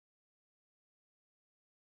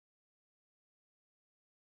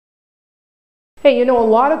Hey, you know, a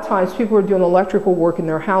lot of times people are doing electrical work in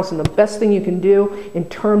their house, and the best thing you can do in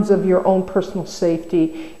terms of your own personal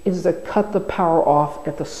safety is to cut the power off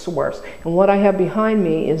at the source. And what I have behind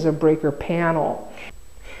me is a breaker panel.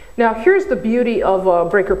 Now, here's the beauty of a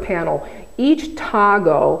breaker panel. Each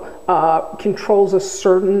toggle controls a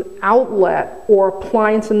certain outlet or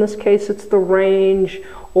appliance. In this case, it's the range.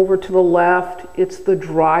 Over to the left, it's the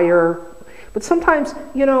dryer. But sometimes,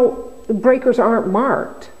 you know, the breakers aren't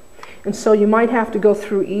marked. And so you might have to go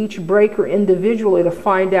through each breaker individually to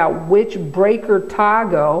find out which breaker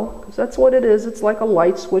toggle, because that's what it is, it's like a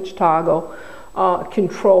light switch toggle,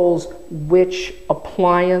 controls which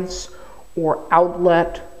appliance or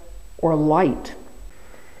outlet or light.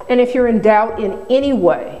 And if you're in doubt in any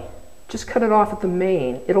way, just cut it off at the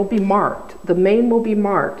main. It'll be marked. The main will be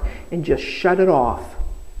marked, and just shut it off.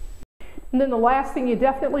 And then the last thing you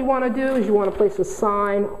definitely want to do is you want to place a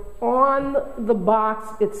sign on the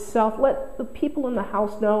box itself. Let the people in the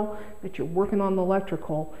house know that you're working on the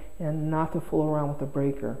electrical and not to fool around with the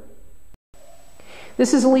breaker.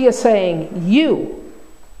 This is Leah saying, you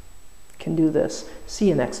can do this. See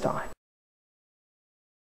you next time.